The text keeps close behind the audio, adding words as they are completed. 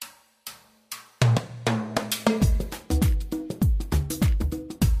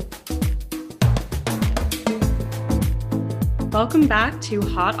Welcome back to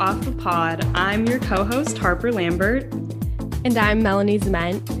Hot Off the Pod. I'm your co-host, Harper Lambert. And I'm Melanie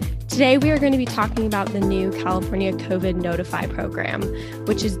Zement. Today we are going to be talking about the new California COVID Notify program,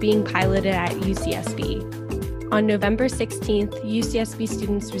 which is being piloted at UCSB. On November 16th, UCSB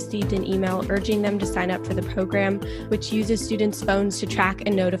students received an email urging them to sign up for the program, which uses students' phones to track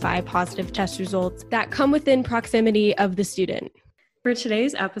and notify positive test results that come within proximity of the student. For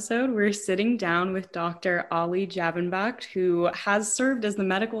today's episode, we're sitting down with Dr. Ali Javanbakht, who has served as the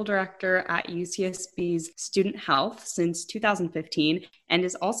medical director at UCSB's Student Health since 2015 and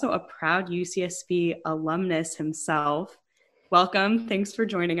is also a proud UCSB alumnus himself. Welcome. Thanks for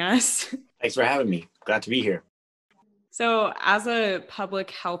joining us. Thanks for having me. Glad to be here. So as a public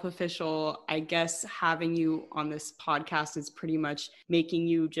health official, I guess having you on this podcast is pretty much making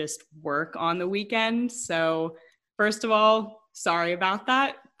you just work on the weekend. So first of all, sorry about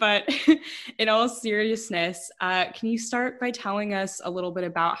that, but in all seriousness, can you start by telling us a little bit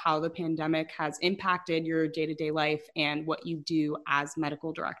about how the pandemic has impacted your day-to-day life and what you do as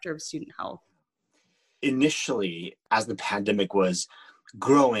medical director of student health? Initially, as the pandemic was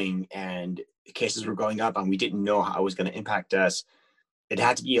growing and cases were going up and we didn't know how it was going to impact us, it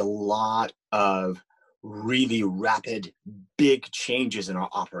had to be a lot of really rapid, big changes in our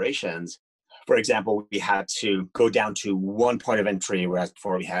operations. For example, we had to go down to one point of entry, whereas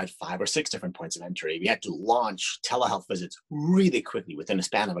before we had 5 or 6 different points of entry. We had to launch telehealth visits really quickly within a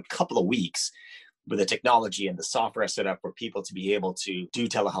span of a couple of weeks with the technology and the software set up for people to be able to do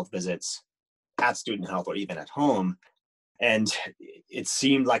telehealth visits at Student Health or even at home. And it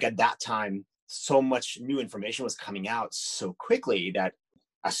seemed like at that time, so much new information was coming out so quickly that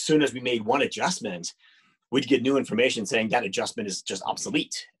as soon as we made one adjustment, we'd get new information saying that adjustment is just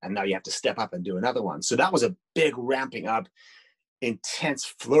obsolete. And now you have to step up and do another one. So that was a big ramping up,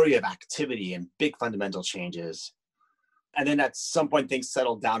 intense flurry of activity and big fundamental changes. And then at some point, things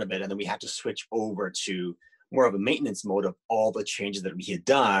settled down a bit. And then we had to switch over to more of a maintenance mode of all the changes that we had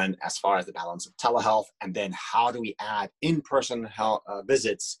done as far as the balance of telehealth. And then how do we add in-person health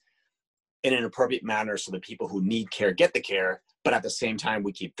visits in an appropriate manner so that people who need care get the care, but at the same time,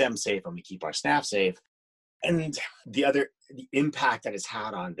 we keep them safe and we keep our staff safe. And the impact that it's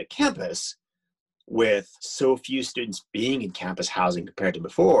had on the campus with so few students being in campus housing compared to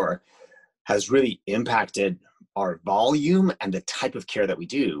before has really impacted our volume and the type of care that we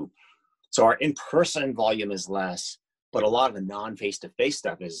do. So our in-person volume is less, but a lot of the non-face-to-face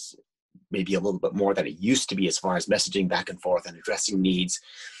stuff is maybe a little bit more than it used to be as far as messaging back and forth and addressing needs,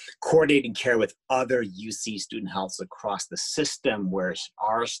 coordinating care with other UC student healths across the system where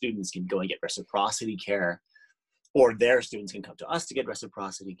our students can go and get reciprocity care, or their students can come to us to get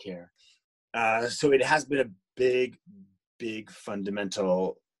reciprocity care. So it has been a big, big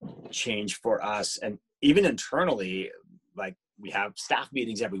fundamental change for us. And even internally, like we have staff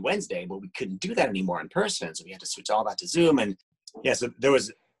meetings every Wednesday, but we couldn't do that anymore in person. So we had to switch all that to Zoom. And yeah, so there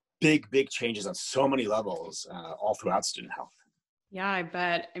was big, big changes on so many levels all throughout student health. Yeah, I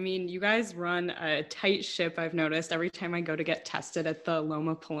bet. I mean, you guys run a tight ship, I've noticed. Every time I go to get tested at the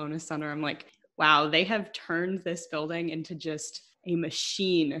Loma Polona Center, I'm like, wow, they have turned this building into just a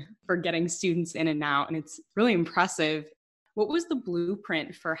machine for getting students in and out. And it's really impressive. What was the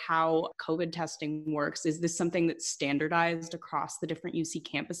blueprint for how COVID testing works? Is this something that's standardized across the different UC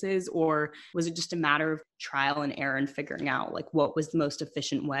campuses, or was it just a matter of trial and error and figuring out like what was the most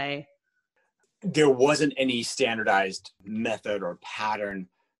efficient way? There wasn't any standardized method or pattern,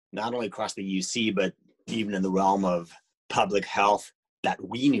 not only across the UC, but even in the realm of public health that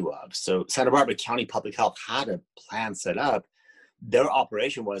we knew of. So Santa Barbara County Public Health had a plan set up. Their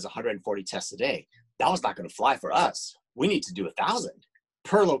operation was 140 tests a day. That was not going to fly for us. We need to do 1,000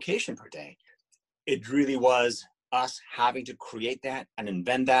 per location per day. It really was us having to create that and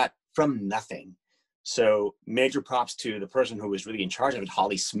invent that from nothing. So major props to the person who was really in charge of it,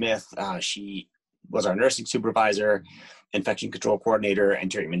 Holly Smith. She was our nursing supervisor, infection control coordinator,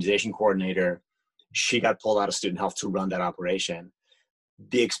 enteric immunization coordinator. She got pulled out of student health to run that operation.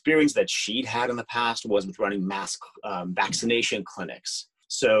 The experience that she'd had in the past was with running mass vaccination clinics.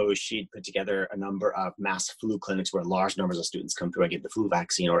 So she'd put together a number of mass flu clinics where large numbers of students come through and get the flu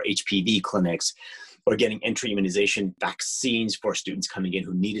vaccine, or HPV clinics, or getting entry immunization vaccines for students coming in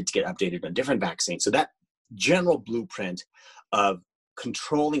who needed to get updated on different vaccines. So that general blueprint of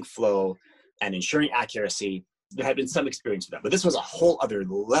controlling flow and ensuring accuracy, there had been some experience with that. But this was a whole other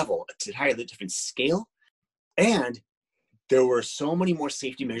level, an entirely different scale. And there were so many more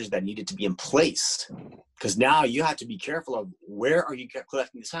safety measures that needed to be in place, because now you have to be careful of where are you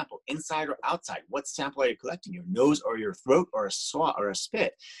collecting the sample, inside or outside? What sample are you collecting, your nose or your throat or a swab or a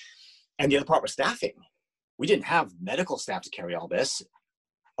spit? And the other part was staffing. we didn't have medical staff to carry all this.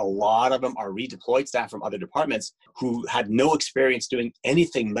 A lot of them are redeployed staff from other departments who had no experience doing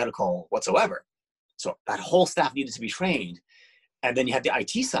anything medical whatsoever. So that whole staff needed to be trained. And then you had the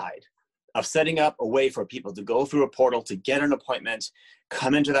IT side of setting up a way for people to go through a portal to get an appointment,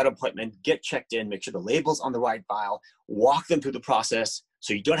 come into that appointment, get checked in, make sure the label's on the right file, walk them through the process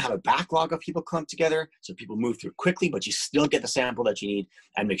so you don't have a backlog of people clumped together, so people move through quickly, but you still get the sample that you need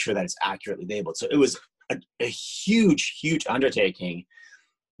and make sure that it's accurately labeled. So it was a huge, huge undertaking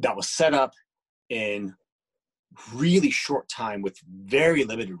that was set up in really short time with very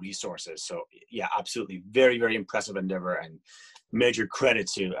limited resources. So yeah, absolutely. Very, very impressive endeavor, and major credit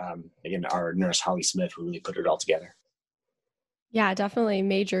to, again, our nurse, Holly Smith, who really put it all together. Yeah, definitely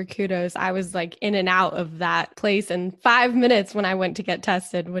major kudos. I was like in and out of that place in 5 minutes when I went to get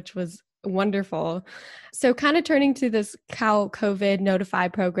tested, which was wonderful. So kind of turning to this Cal COVID Notify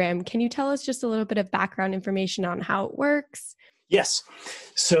program, can you tell us just a little bit of background information on how it works? Yes.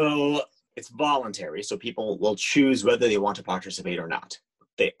 So it's voluntary. So people will choose whether they want to participate or not.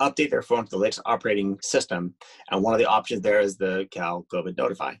 They update their phone to the latest operating system. And one of the options there is the Cal COVID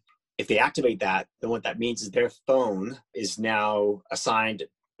Notify. If they activate that, then what that means is their phone is now assigned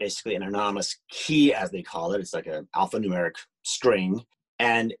basically an anonymous key, as they call it. It's like an alphanumeric string.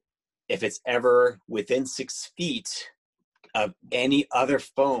 And if it's ever within 6 feet of any other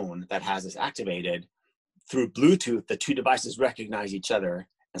phone that has this activated, through Bluetooth, the two devices recognize each other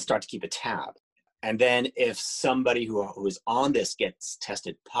and start to keep a tab. And then if somebody who is on this gets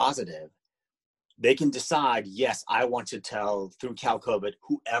tested positive, they can decide, yes, I want to tell through Cal COVID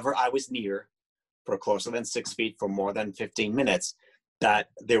whoever I was near for closer than 6 feet for more than 15 minutes that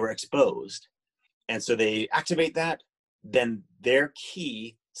they were exposed. And so they activate that, then their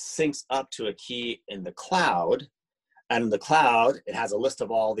key syncs up to a key in the cloud. And in the cloud, it has a list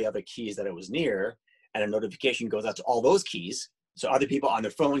of all the other keys that it was near, and a notification goes out to all those keys. So other people on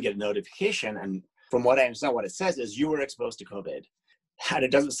their phone get a notification. And from what I understand, what it says is you were exposed to COVID. And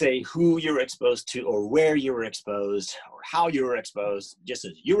it doesn't say who you were exposed to or where you were exposed or how you were exposed, just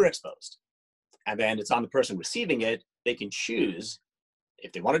as you were exposed. And then it's on the person receiving it. They can choose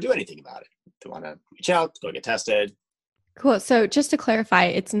if they want to do anything about it. If they want to reach out, go get tested. Cool. So just to clarify,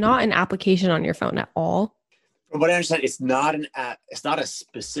 it's not an application on your phone at all. From what I understand, it's not a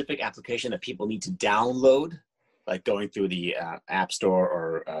specific application that people need to download, like going through the App Store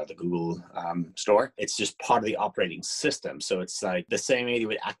or the Google Store. It's just part of the operating system. So it's like the same way you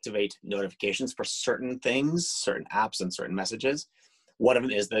would activate notifications for certain things, certain apps and certain messages. One of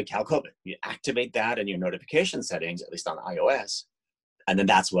them is the Cal COVID. You activate that in your notification settings, at least on iOS, and then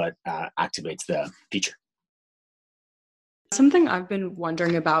that's what activates the feature. Something I've been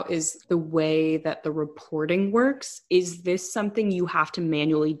wondering about is the way that the reporting works. Is this something you have to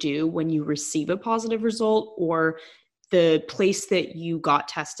manually do when you receive a positive result, or the place that you got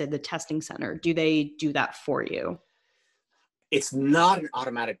tested, the testing center, do they do that for you? It's not an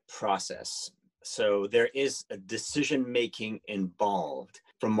automatic process. So there is a decision-making involved.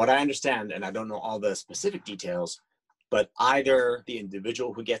 From what I understand, and I don't know all the specific details, but either the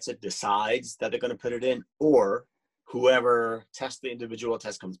individual who gets it decides that they're going to put it in, or whoever tests the individual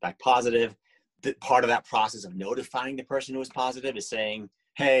test comes back positive. Part of that process of notifying the person who is positive is saying,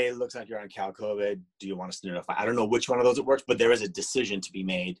 hey, it looks like you're on Cal COVID. Do you want us to notify? I don't know which one of those it works, but there is a decision to be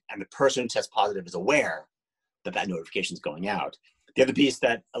made. And the person who tests positive is aware that that notification is going out. The other piece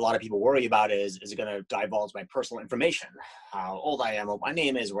that a lot of people worry about is it going to divulge my personal information, how old I am, what my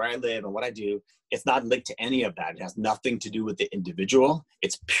name is, where I live, and what I do? It's not linked to any of that. It has nothing to do with the individual.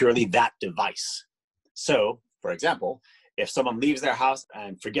 It's purely that device. So, for example, if someone leaves their house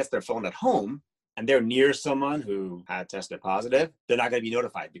and forgets their phone at home and they're near someone who had tested positive, they're not going to be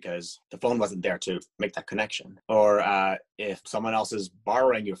notified because the phone wasn't there to make that connection. Or if someone else is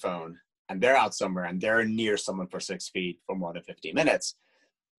borrowing your phone and they're out somewhere and they're near someone for 6 feet for more than 15 minutes,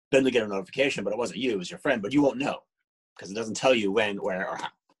 then they get a notification, but it wasn't you, it was your friend, but you won't know because it doesn't tell you when, where, or how.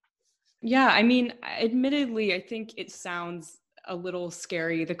 Yeah, I mean, admittedly, I think it sounds a little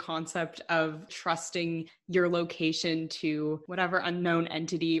scary, the concept of trusting your location to whatever unknown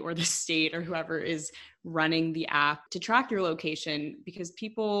entity or the state or whoever is running the app to track your location, because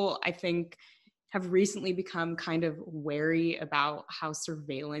people, I think, have recently become kind of wary about how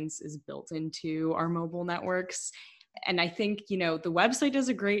surveillance is built into our mobile networks. And I think, the website does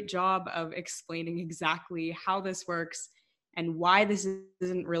a great job of explaining exactly how this works and why this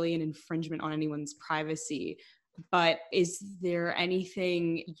isn't really an infringement on anyone's privacy. But is there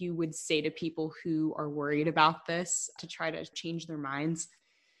anything you would say to people who are worried about this to try to change their minds?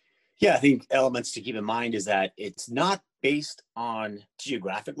 Yeah, I think elements to keep in mind is that it's not based on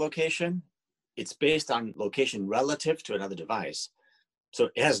geographic location. it's based on location relative to another device. So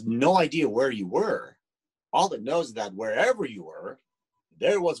it has no idea where you were. All it knows is that wherever you were,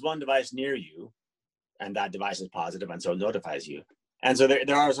 there was one device near you, and that device is positive, and so it notifies you. And so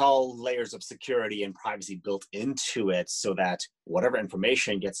there are all layers of security and privacy built into it so that whatever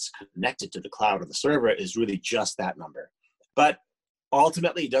information gets connected to the cloud or the server is really just that number. But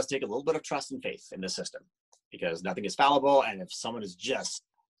ultimately, it does take a little bit of trust and faith in the system because nothing is fallible. And if someone is just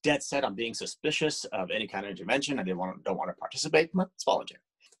dead set on being suspicious of any kind of intervention and they don't want to participate, it's voluntary.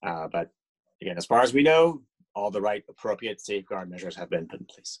 But again, as far as we know, all the right appropriate safeguard measures have been put in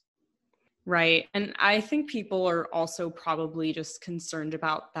place. Right. And I think people are also probably just concerned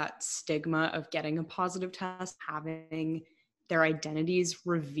about that stigma of getting a positive test, having their identities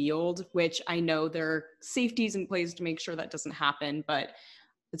revealed, which I know there are safeties in place to make sure that doesn't happen, but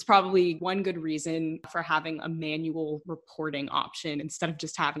it's probably one good reason for having a manual reporting option instead of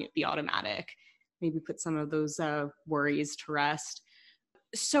just having it be automatic. Maybe put some of those worries to rest.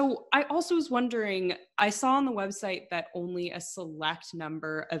 So I also was wondering, I saw on the website that only a select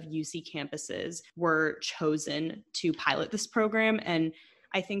number of UC campuses were chosen to pilot this program. And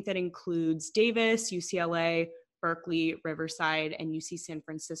I think that includes Davis, UCLA, Berkeley, Riverside, and UC San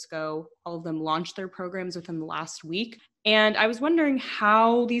Francisco. All of them launched their programs within the last week. And I was wondering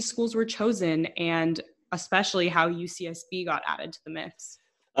how these schools were chosen and especially how UCSB got added to the mix.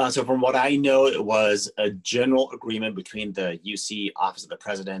 So from what I know, it was a general agreement between the UC Office of the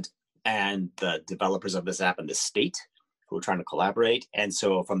President and the developers of this app and the state who were trying to collaborate. And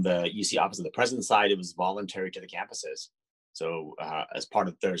so from the UC Office of the President side, it was voluntary to the campuses. So as part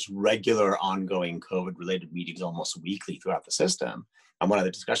of there's regular ongoing COVID-related meetings almost weekly throughout the system. And one of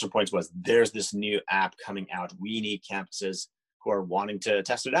the discussion points was there's this new app coming out. We need campuses who are wanting to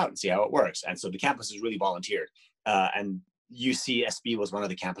test it out and see how it works. And so the campuses really volunteered. And UCSB was one of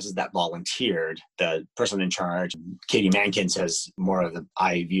the campuses that volunteered. The person in charge, Katie Mankins, has more of the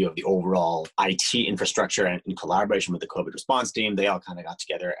eye view of the overall IT infrastructure, and in collaboration with the COVID response team, they all kind of got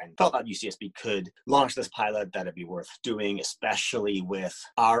together and felt that UCSB could launch this pilot, that it'd be worth doing, especially with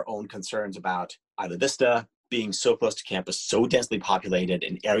our own concerns about Isla Vista being so close to campus, so densely populated,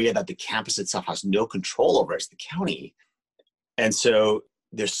 an area that the campus itself has no control over. It's the county. And so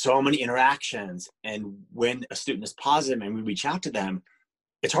there's so many interactions, and when a student is positive and we reach out to them,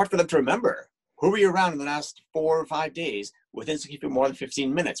 it's hard for them to remember who were you around in the last 4 or 5 days within more than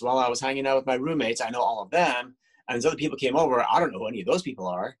 15 minutes. Well, I was hanging out with my roommates. I know all of them. And as other people came over, I don't know who any of those people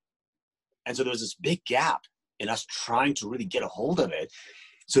are. And so there was this big gap in us trying to really get a hold of it.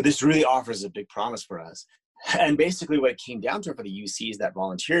 So this really offers a big promise for us. And basically what it came down to for the UCs that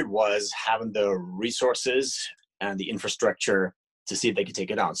volunteered was having the resources and the infrastructure to see if they could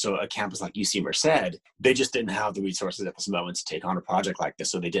take it on. So a campus like UC Merced, they just didn't have the resources at this moment to take on a project like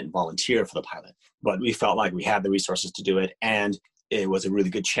this, so they didn't volunteer for the pilot. But we felt like we had the resources to do it, and it was a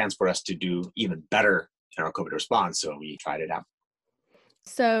really good chance for us to do even better in our COVID response, so we tried it out.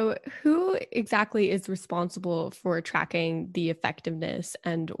 So who exactly is responsible for tracking the effectiveness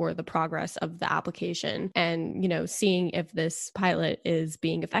and or the progress of the application and, seeing if this pilot is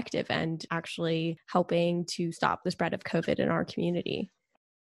being effective and actually helping to stop the spread of COVID in our community?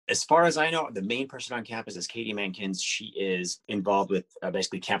 As far as I know, the main person on campus is Katie Mankins. She is involved with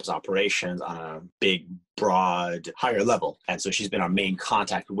basically campus operations on a big, broad, higher level. And so she's been our main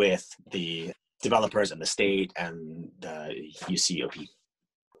contact with the developers and the state and the UCOP.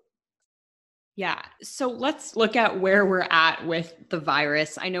 Yeah. So let's look at where we're at with the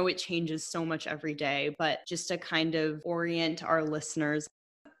virus. I know it changes so much every day, but just to kind of orient our listeners,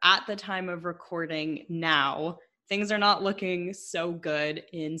 at the time of recording now, things are not looking so good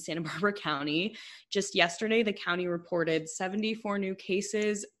in Santa Barbara County. Just yesterday, the county reported 74 new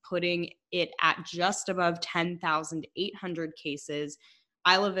cases, putting it at just above 10,800 cases.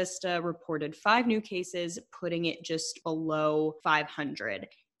 Isla Vista reported 5 new cases, putting it just below 500.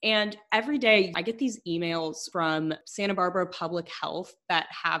 And every day I get these emails from Santa Barbara Public Health that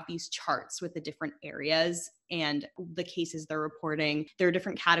have these charts with the different areas and the cases they're reporting. There are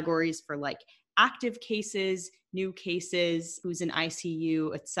different categories for like active cases, new cases, who's in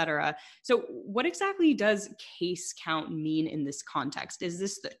ICU, et cetera. So what exactly does case count mean in this context? Is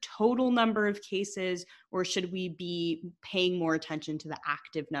this the total number of cases, or should we be paying more attention to the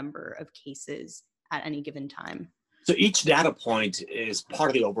active number of cases at any given time? So each data point is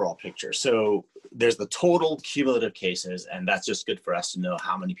part of the overall picture. So there's the total cumulative cases, and that's just good for us to know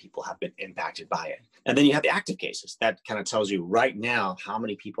how many people have been impacted by it. And then you have the active cases. That kind of tells you right now how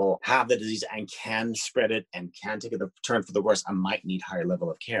many people have the disease and can spread it and can take a turn for the worse and might need higher level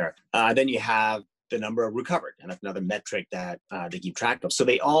of care. Then you have the number recovered. And that's another metric that they keep track of. So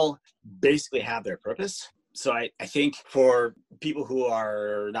they all basically have their purpose. So I think for people who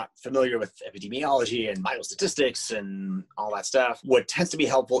are not familiar with epidemiology and biostatistics and all that stuff, what tends to be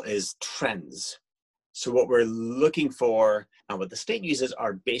helpful is trends. So what we're looking for, and what the state uses,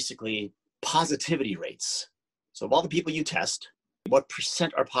 are basically positivity rates. So of all the people you test, what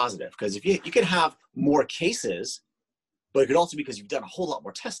percent are positive? Because if you could have more cases, but it could also be because you've done a whole lot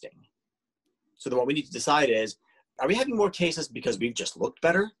more testing. So then what we need to decide is, are we having more cases because we've just looked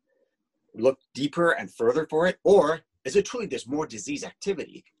better, looked deeper and further for it? Or is it truly there's more disease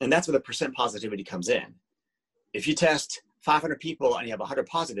activity? And that's where the percent positivity comes in. If you test 500 people and you have 100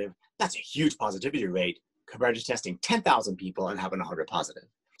 positive, that's a huge positivity rate compared to testing 10,000 people and having 100 positive.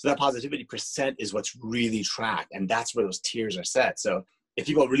 So that positivity percent is what's really tracked. And that's where those tiers are set. So if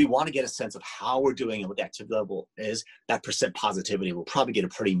people really want to get a sense of how we're doing and what the activity level is, that percent positivity will probably get a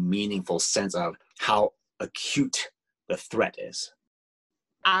pretty meaningful sense of how acute the threat is.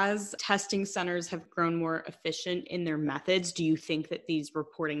 As testing centers have grown more efficient in their methods, do you think that these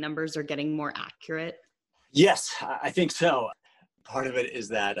reporting numbers are getting more accurate? Yes, I think so. Part of it is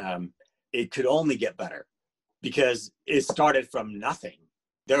that it could only get better because it started from nothing.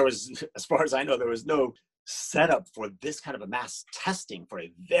 There was, as far as I know, there was no setup for this kind of a mass testing for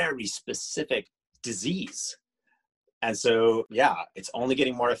a very specific disease. And so, yeah, it's only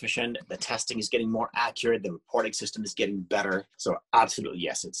getting more efficient. The testing is getting more accurate. The reporting system is getting better. So absolutely,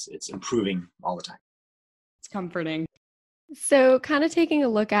 yes, it's improving all the time. It's comforting. So kind of taking a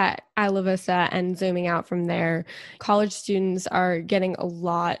look at Isla Vista and zooming out from there, college students are getting a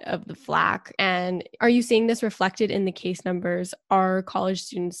lot of the flack. And are you seeing this reflected in the case numbers? Are college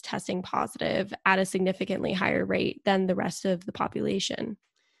students testing positive at a significantly higher rate than the rest of the population?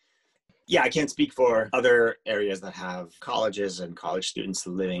 Yeah, I can't speak for other areas that have colleges and college students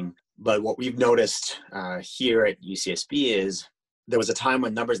living. But what we've noticed here at UCSB is there was a time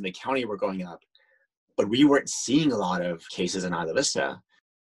when numbers in the county were going up, but we weren't seeing a lot of cases in Isla Vista.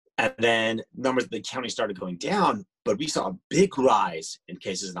 And then numbers in the county started going down, but we saw a big rise in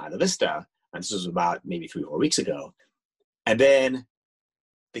cases in Isla Vista. And this was about maybe 3 or 4 weeks ago. And then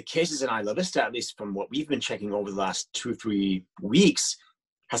the cases in Isla Vista, at least from what we've been checking over the last 2 or 3 weeks,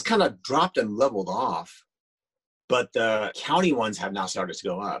 has kind of dropped and leveled off. But the county ones have now started to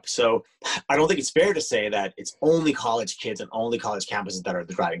go up. So I don't think it's fair to say that it's only college kids and only college campuses that are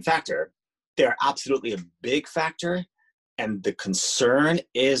the driving factor. They're absolutely a big factor. And the concern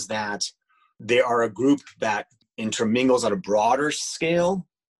is that they are a group that intermingles on a broader scale.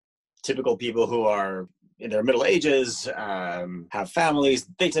 Typical people who are in their middle ages, have families,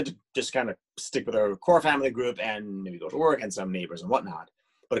 they tend to just kind of stick with their core family group and maybe go to work and some neighbors and whatnot.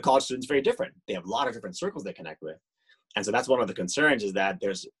 But a college student's very different. They have a lot of different circles they connect with. And so that's one of the concerns, is that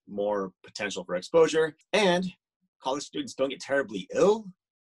there's more potential for exposure, and college students don't get terribly ill.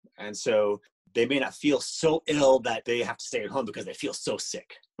 And so they may not feel so ill that they have to stay at home because they feel so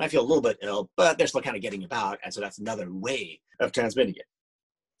sick. Might feel a little bit ill, but they're still kind of getting about. And so that's another way of transmitting it.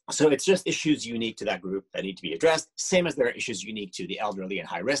 So it's just issues unique to that group that need to be addressed, same as there are issues unique to the elderly and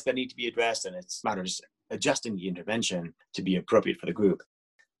high risk that need to be addressed. And it's a matter of just adjusting the intervention to be appropriate for the group.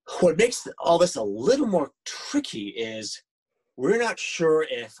 What makes all this a little more tricky is we're not sure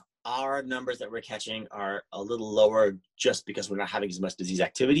if our numbers that we're catching are a little lower just because we're not having as much disease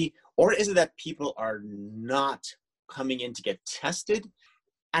activity, or is it that people are not coming in to get tested?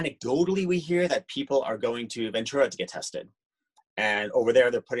 Anecdotally, we hear that people are going to Ventura to get tested. And over there,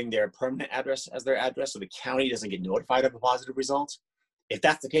 they're putting their permanent address as their address, so the county doesn't get notified of a positive result. If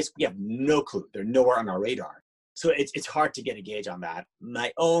that's the case, we have no clue. They're nowhere on our radar. So it's hard to get a gauge on that.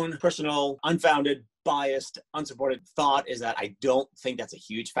 My own personal, unfounded, biased, unsupported thought is that I don't think that's a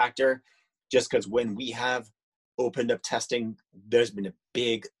huge factor, just because when we have opened up testing, there's been a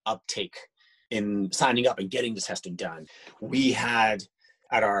big uptake in signing up and getting the testing done. We had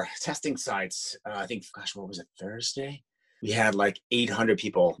at our testing sites, I think, what was it, Thursday? We had like 800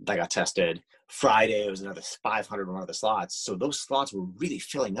 people that got tested. Friday, it was another 500 on other slots. So those slots were really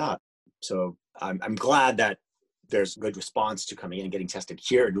filling up. So I'm glad that there's good response to coming in and getting tested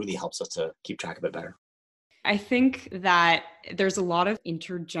here. It really helps us to keep track of it better. I think that there's a lot of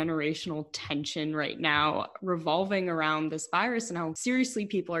intergenerational tension right now revolving around this virus and how seriously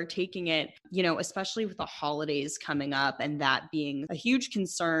people are taking it, especially with the holidays coming up and that being a huge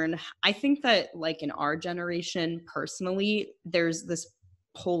concern. I think that like in our generation, personally, there's this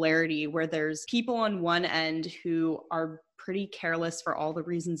polarity where there's people on one end who are pretty careless for all the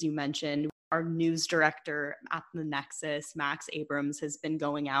reasons you mentioned. Our news director at the Nexus, Max Abrams, has been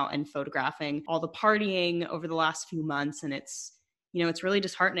going out and photographing all the partying over the last few months, and it's it's really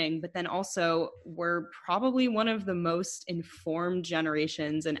disheartening. But then also, we're probably one of the most informed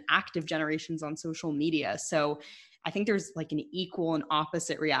generations and active generations on social media. So I think there's like an equal and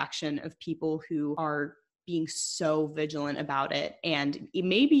opposite reaction of people who are being so vigilant about it. And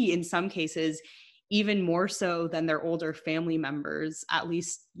maybe in some cases, even more so than their older family members. At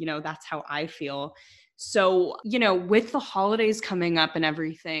least, that's how I feel. So, with the holidays coming up and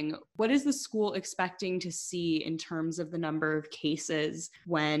everything, what is the school expecting to see in terms of the number of cases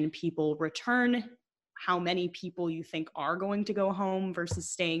when people return? How many people you think are going to go home versus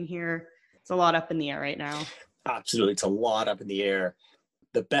staying here? It's a lot up in the air right now. Absolutely. It's a lot up in the air.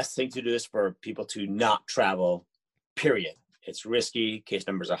 The best thing to do is for people to not travel, period. It's risky, case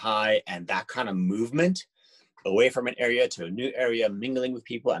numbers are high, and that kind of movement away from an area to a new area, mingling with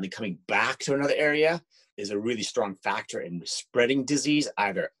people, and then coming back to another area is a really strong factor in spreading disease,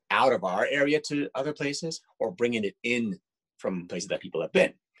 either out of our area to other places or bringing it in from places that people have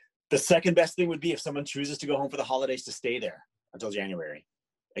been. The second best thing would be if someone chooses to go home for the holidays to stay there until January,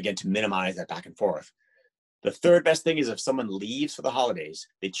 again, to minimize that back and forth. The third best thing is if someone leaves for the holidays,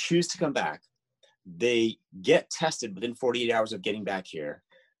 they choose to come back, they get tested within 48 hours of getting back here,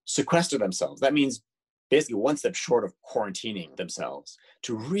 sequester themselves. That means basically one step short of quarantining themselves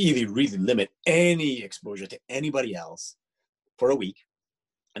to really, really limit any exposure to anybody else for a week,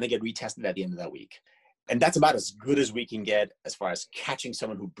 and they get retested at the end of that week. And that's about as good as we can get as far as catching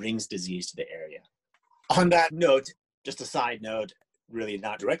someone who brings disease to the area. On that note, just a side note, really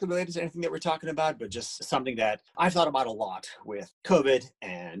not directly related to anything that we're talking about, but just something that I've thought about a lot with COVID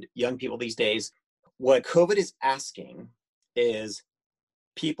and young people these days. What COVID is asking is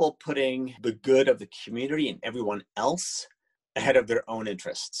people putting the good of the community and everyone else ahead of their own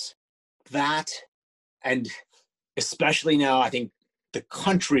interests. That, and especially now, I think the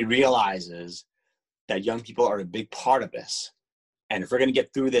country realizes that young people are a big part of this. And if we're going to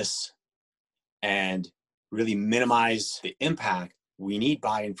get through this and really minimize the impact, we need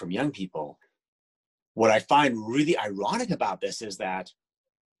buy-in from young people. What I find really ironic about this is that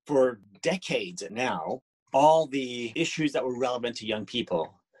for decades now, all the issues that were relevant to young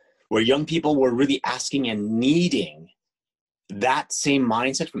people, where young people were really asking and needing that same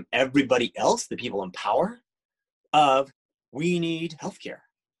mindset from everybody else, the people in power, of we need healthcare,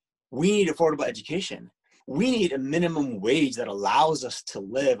 we need affordable education, we need a minimum wage that allows us to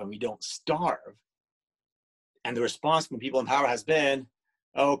live and we don't starve. And the response from people in power has been,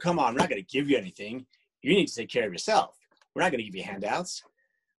 oh, come on, we're not going to give you anything. You need to take care of yourself. We're not going to give you handouts.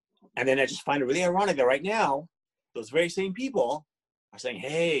 And then I just find it really ironic that right now, those very same people are saying,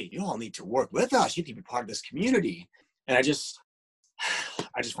 hey, you all need to work with us. You need to be part of this community. And I just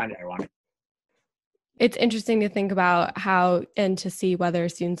find it ironic. It's interesting to think about how and to see whether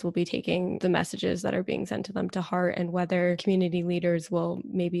students will be taking the messages that are being sent to them to heart, and whether community leaders will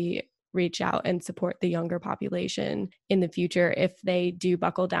maybe reach out and support the younger population in the future if they do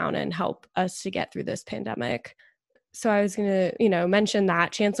buckle down and help us to get through this pandemic. So I was going to, mention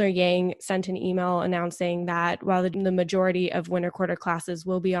that Chancellor Yang sent an email announcing that while the majority of winter quarter classes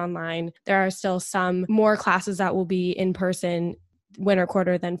will be online, there are still some more classes that will be in person winter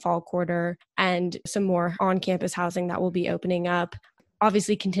quarter than fall quarter, and some more on-campus housing that will be opening up,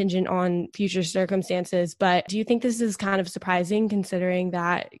 obviously contingent on future circumstances. But do you think this is kind of surprising, considering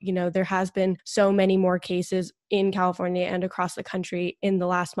that, there has been so many more cases in California and across the country in the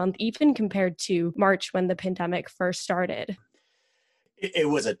last month, even compared to March when the pandemic first started? It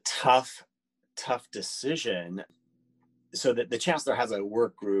was a tough decision. So the chancellor has a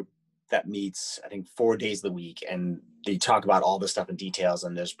work group that meets, I think, 4 days of the week, and they talk about all this stuff in details,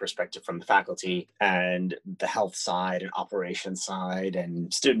 and there's perspective from the faculty and the health side and operations side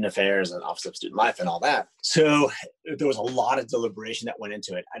and student affairs and Office of Student Life and all that. So there was a lot of deliberation that went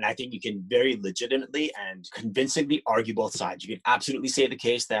into it. And I think you can very legitimately and convincingly argue both sides. You can absolutely say the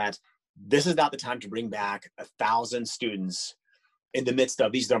case that this is not the time to bring back 1,000 students in the midst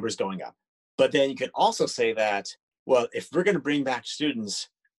of these numbers going up. But then you can also say that, well, if we're going to bring back students,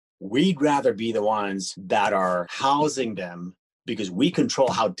 we'd rather be the ones that are housing them because we control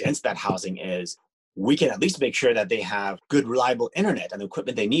how dense that housing is. We can at least make sure that they have good, reliable internet and the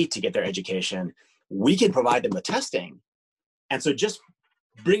equipment they need to get their education. We can provide them with testing. And so just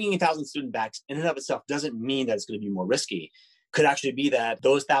bringing 1,000 students back in and of itself doesn't mean that it's going to be more risky. Could actually be that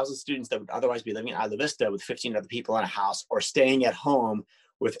those 1,000 students that would otherwise be living in Isla Vista with 15 other people in a house or staying at home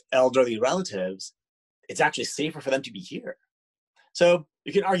with elderly relatives, it's actually safer for them to be here. So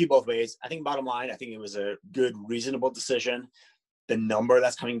you can argue both ways. I think bottom line, I think it was a good, reasonable decision. The number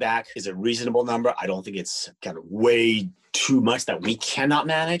that's coming back is a reasonable number. I don't think it's kind of way too much that we cannot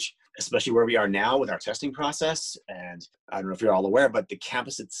manage. especially where we are now with our testing process. And I don't know if you're all aware, but the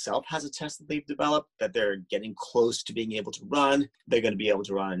campus itself has a test that they've developed that they're getting close to being able to run. They're going to be able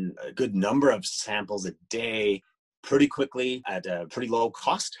to run a good number of samples a day pretty quickly at a pretty low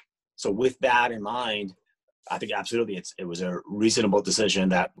cost. So with that in mind, I think absolutely it was a reasonable decision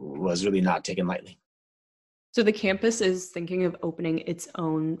that was really not taken lightly. So the campus is thinking of opening its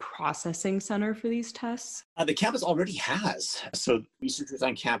own processing center for these tests? The campus already has. So researchers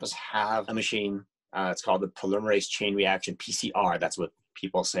on campus have a machine. It's called the polymerase chain reaction, PCR. That's what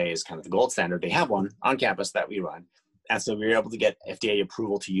people say is kind of the gold standard. They have one on campus that we run. And so we were able to get FDA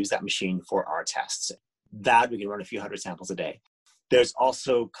approval to use that machine for our tests. That we can run a few hundred samples a day. There's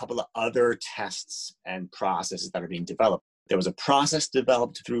also a couple of other tests and processes that are being developed. There was a process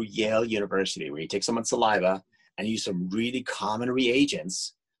developed through Yale University where you take someone's saliva and use some really common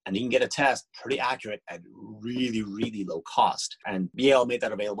reagents, and you can get a test pretty accurate at really, really low cost. And Yale made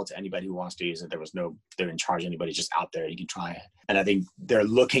that available to anybody who wants to use it. They didn't charge anybody, just out there, you can try it. And I think they're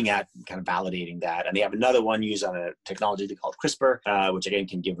looking at kind of validating that. And they have another one used on a technology called CRISPR, which again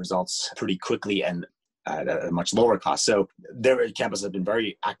can give results pretty quickly and at a much lower cost. So their campus has been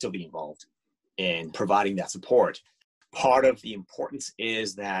very actively involved in providing that support. Part of the importance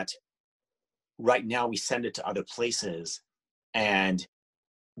is that right now we send it to other places and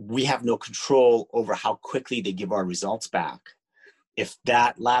we have no control over how quickly they give our results back. If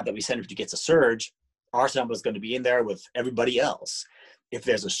that lab that we send it to gets a surge, our sample is going to be in there with everybody else. If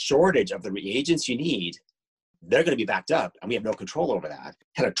there's a shortage of the reagents you need, they're going to be backed up and we have no control over that.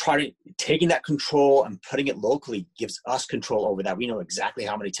 Kind of taking that control and putting it locally gives us control over that. We know exactly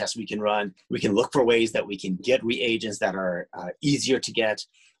how many tests we can run. We can look for ways that we can get reagents that are easier to get.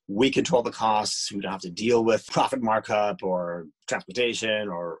 We control the costs. We don't have to deal with profit markup or transportation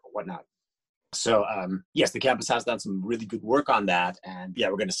or whatnot. So yes, the campus has done some really good work on that. And yeah,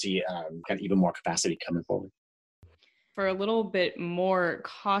 we're going to see kind of even more capacity coming forward. For a little bit more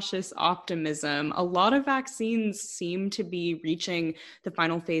cautious optimism, a lot of vaccines seem to be reaching the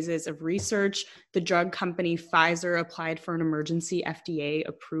final phases of research. The drug company Pfizer applied for an emergency FDA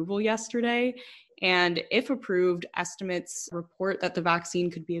approval yesterday. And if approved, estimates report that the vaccine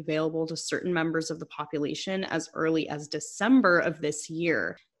could be available to certain members of the population as early as December of this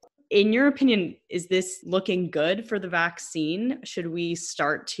year. In your opinion, is this looking good for the vaccine? Should we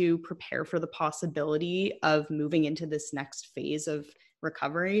start to prepare for the possibility of moving into this next phase of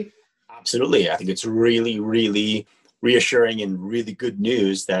recovery? Absolutely. I think it's really, really reassuring and really good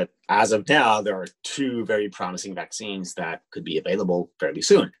news that as of now, there are 2 very promising vaccines that could be available fairly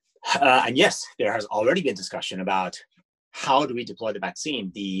soon. And yes, there has already been discussion about how do we deploy the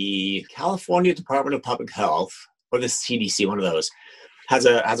vaccine. The California Department of Public Health, or the CDC, one of those, has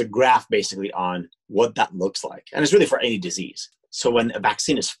a graph basically on what that looks like. And it's really for any disease. So when a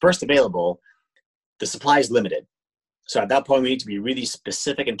vaccine is first available, the supply is limited. So at that point, we need to be really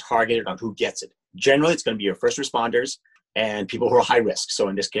specific and targeted on who gets it. Generally, it's going to be your first responders and people who are high risk. So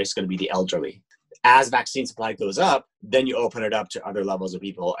in this case, it's going to be the elderly. As vaccine supply goes up, then you open it up to other levels of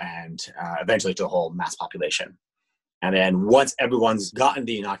people and eventually to the whole mass population. And then once everyone's gotten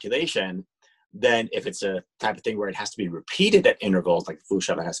the inoculation, then if it's a type of thing where it has to be repeated at intervals, like the flu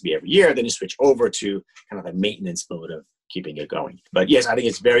shot that has to be every year, then you switch over to kind of a maintenance mode of keeping it going. But yes, I think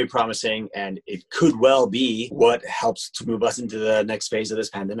it's very promising and it could well be what helps to move us into the next phase of this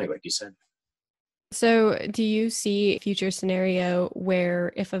pandemic, like you said. So do you see a future scenario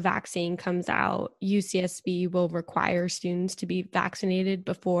where if a vaccine comes out, UCSB will require students to be vaccinated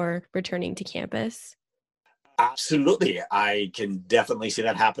before returning to campus? Absolutely. I can definitely see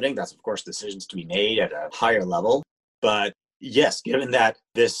that happening. That's, of course, decisions to be made at a higher level. But yes, given that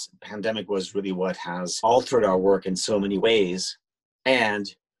this pandemic was really what has altered our work in so many ways,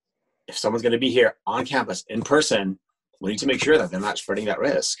 and if someone's going to be here on campus in person, we need to make sure that they're not spreading that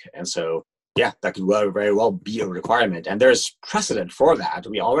risk. And so, yeah, that could very well be a requirement. And there's precedent for that.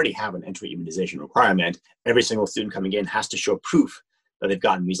 We already have an entry immunization requirement. Every single student coming in has to show proof that they've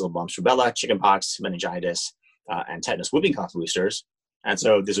gotten measles, mumps, rubella, chickenpox, meningitis, and tetanus whooping cough boosters. And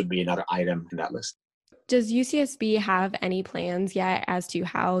so this would be another item in that list. Does UCSB have any plans yet as to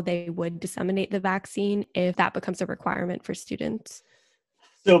how they would disseminate the vaccine if that becomes a requirement for students?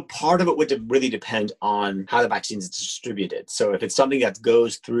 So part of it would really depend on how the vaccine is distributed. So if it's something that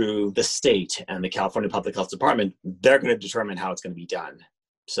goes through the state and the California Public Health Department, they're going to determine how it's going to be done.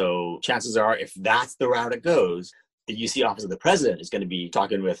 So chances are, if that's the route it goes, the UC Office of the President is going to be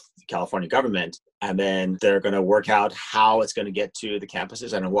talking with the California government, and then they're going to work out how it's going to get to the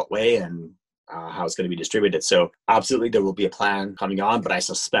campuses and in what way and how it's going to be distributed. So absolutely, there will be a plan coming on, but I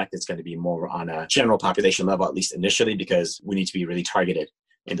suspect it's going to be more on a general population level, at least initially, because we need to be really targeted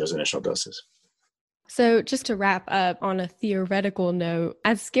in those initial doses. So just to wrap up on a theoretical note,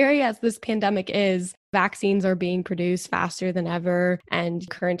 as scary as this pandemic is, vaccines are being produced faster than ever, and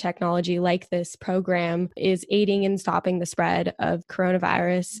current technology like this program is aiding in stopping the spread of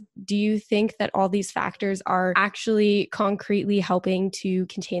coronavirus. Do you think that all these factors are actually concretely helping to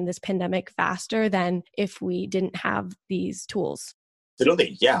contain this pandemic faster than if we didn't have these tools?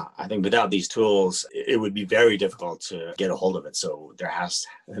 Absolutely. Yeah. I think without these tools, it would be very difficult to get a hold of it. So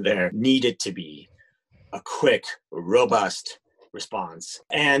there needed to be a quick, robust response.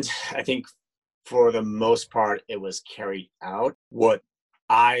 And I think for the most part, it was carried out. What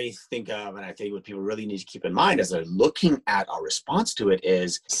I think of, and I think what people really need to keep in mind as they're looking at our response to it,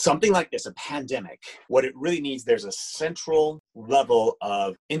 is something like this, a pandemic. What it really needs, there's a central level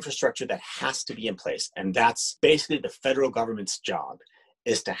of infrastructure that has to be in place. And that's basically the federal government's job,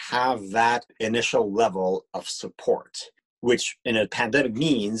 is to have that initial level of support, which in a pandemic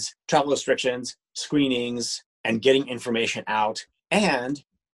means travel restrictions, screenings, and getting information out. And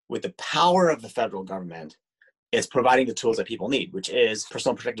with the power of the federal government, it's providing the tools that people need, which is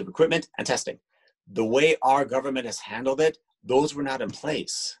personal protective equipment and testing. The way our government has handled it, those were not in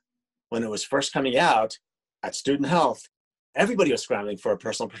place. When it was first coming out at Student Health, everybody was scrambling for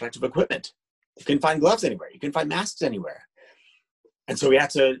personal protective equipment. You couldn't find gloves anywhere. You couldn't find masks anywhere. And so we had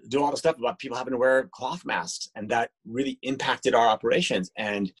to do all the stuff about people having to wear cloth masks, and that really impacted our operations.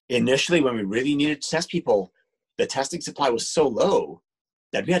 And initially, when we really needed to test people, the testing supply was so low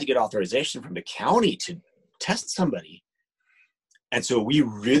that we had to get authorization from the county to test somebody. And so we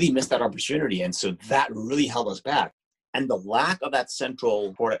really missed that opportunity. And so that really held us back. And the lack of that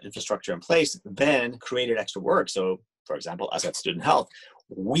central infrastructure in place then created extra work. So, for example, us at Student Health,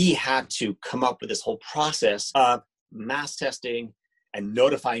 we had to come up with this whole process of mass testing and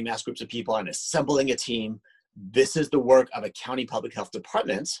notifying mass groups of people and assembling a team. This is the work of a county public health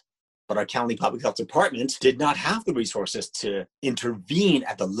department, but our county public health department did not have the resources to intervene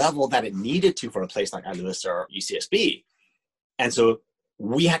at the level that it needed to for a place like Isla Vista or UCSB. And so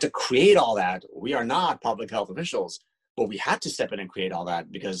we had to create all that. We are not public health officials, but we had to step in and create all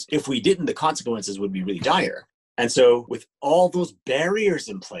that, because if we didn't, the consequences would be really dire. And so with all those barriers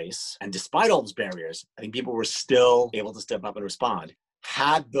in place, and despite all those barriers, I think people were still able to step up and respond.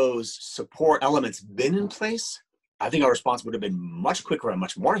 Had those support elements been in place, I think our response would have been much quicker and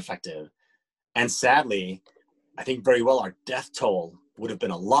much more effective. And sadly, I think very well our death toll would have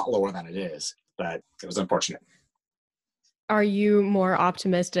been a lot lower than it is, but it was unfortunate. Are you more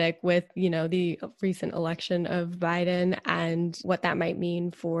optimistic with, the recent election of Biden and what that might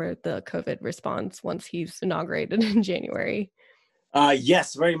mean for the COVID response once he's inaugurated in January?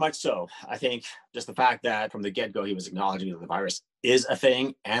 Yes, very much so. I think just the fact that from the get-go, he was acknowledging that the virus is a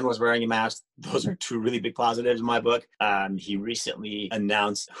thing and was wearing a mask. Those are two really big positives in my book. He recently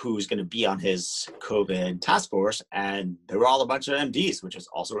announced who's going to be on his COVID task force, and they were all a bunch of MDs, which is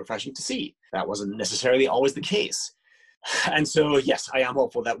also refreshing to see. That wasn't necessarily always the case. And so, yes, I am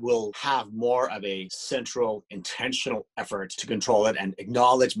hopeful that we'll have more of a central, intentional effort to control it, and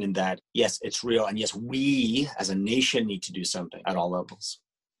acknowledgement that, yes, it's real. And yes, we as a nation need to do something at all levels.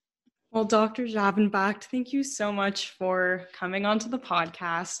 Well, Dr. Javenbach, thank you so much for coming onto the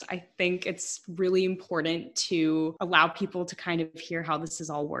podcast. I think it's really important to allow people to kind of hear how this is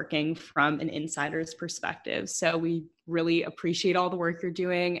all working from an insider's perspective. So we really appreciate all the work you're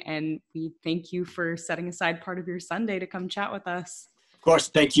doing, and we thank you for setting aside part of your Sunday to come chat with us. Of course,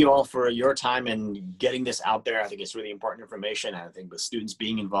 thank you all for your time and getting this out there. I think it's really important information. And I think with students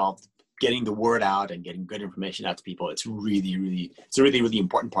being involved, getting the word out and getting good information out to people, it's a really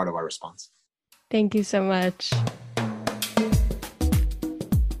important part of our response. Thank you so much.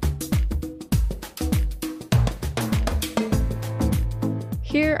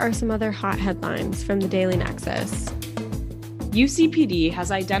 Here are some other hot headlines from the Daily Nexus. UCPD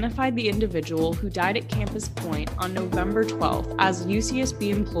has identified the individual who died at Campus Point on November 12th as UCSB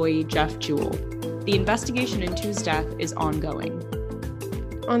employee Jeff Jewell. The investigation into his death is ongoing.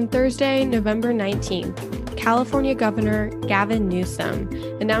 On Thursday, November 19th, California Governor Gavin Newsom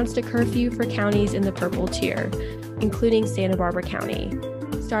announced a curfew for counties in the purple tier, including Santa Barbara County.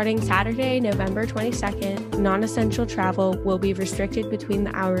 Starting Saturday, November 22nd, non-essential travel will be restricted between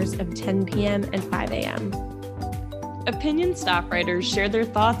the hours of 10 p.m. and 5 a.m. Opinion staff writers share their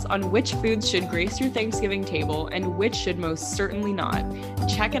thoughts on which foods should grace your Thanksgiving table and which should most certainly not.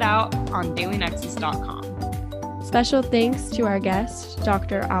 Check it out on dailynexus.com. Special thanks to our guest,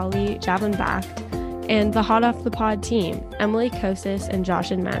 Dr. Ali Javenbach, and the Hot Off the Pod team, Emily Kosis and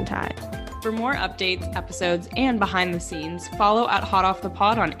Joshin Mantai. For more updates, episodes, and behind the scenes, follow at Hot Off the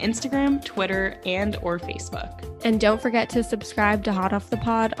Pod on Instagram, Twitter, and/or Facebook. And don't forget to subscribe to Hot Off the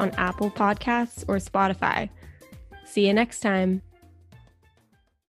Pod on Apple Podcasts or Spotify. See you next time.